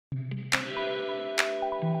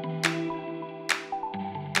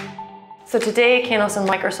So today, Kainos and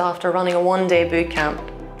Microsoft are running a one-day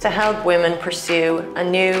bootcamp to help women pursue a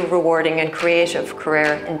new, rewarding and creative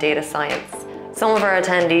career in data science. Some of our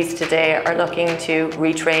attendees today are looking to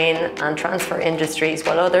retrain and transfer industries,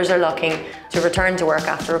 while others are looking to return to work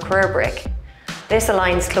after a career break. This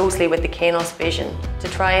aligns closely with the Kainos vision to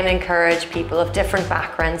try and encourage people of different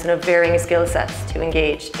backgrounds and of varying skill sets to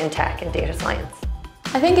engage in tech and data science.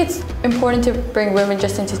 I think it's important to bring women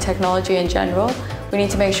just into technology in general. We need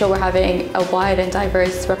to make sure we're having a wide and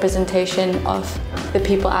diverse representation of the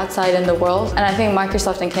people outside in the world. And I think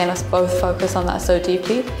Microsoft and Kainos both focus on that so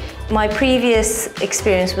deeply. My previous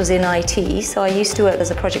experience was in IT, so I used to work as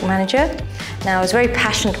a project manager. Now, I was very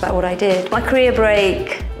passionate about what I did. My career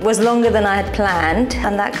break was longer than I had planned,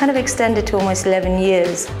 and that kind of extended to almost 11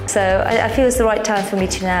 years. So I feel it's the right time for me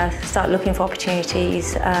to now start looking for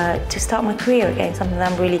opportunities to start my career again, something that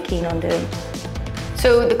I'm really keen on doing.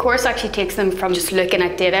 So the course actually takes them from just looking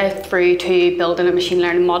at data through to building a machine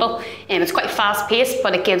learning model. It's quite fast paced,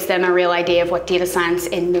 but it gives them a real idea of what data science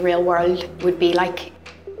in the real world would be like.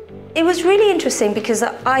 It was really interesting because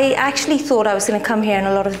I actually thought I was going to come here and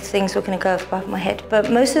a lot of the things were going to go above my head. But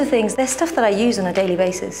most of the things, they're stuff that I use on a daily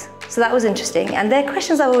basis. So that was interesting. And they're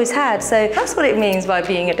questions I've always had. So that's what it means by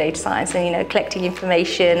being a data science and, collecting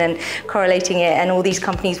information and correlating it and all these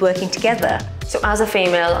companies working together. So as a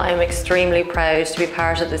female, I'm extremely proud to be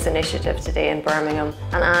part of this initiative today in Birmingham.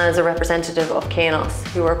 And as a representative of Kainos,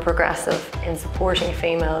 who are progressive in supporting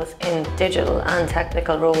females in digital and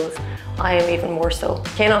technical roles, I am even more so.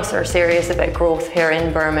 Kainos are serious about growth here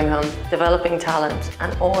in Birmingham, developing talent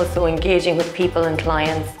and also engaging with people and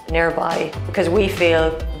clients nearby, because we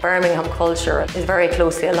feel Birmingham culture is very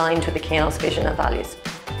closely aligned with the Kainos vision and values.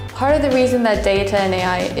 Part of the reason that data and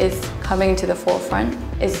AI is coming to the forefront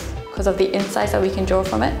is because of the insights that we can draw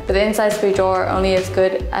from it. But the insights we draw are only as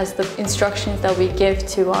good as the instructions that we give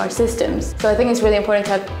to our systems. So I think it's really important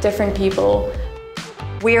to have different people.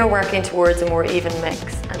 We are working towards a more even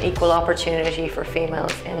mix and equal opportunity for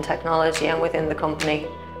females in technology and within the company.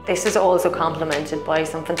 This is also complemented by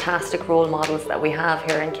some fantastic role models that we have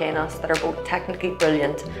here in Kainos that are both technically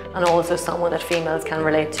brilliant and also someone that females can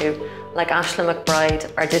relate to, like Ashla McBride,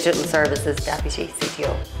 our Digital Services Deputy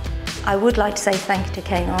CTO. I would like to say thank you to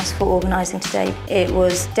Kainos for organising today. It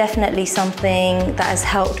was definitely something that has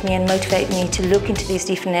helped me and motivated me to look into these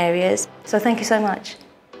different areas. So thank you so much.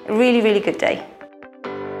 A really, really good day.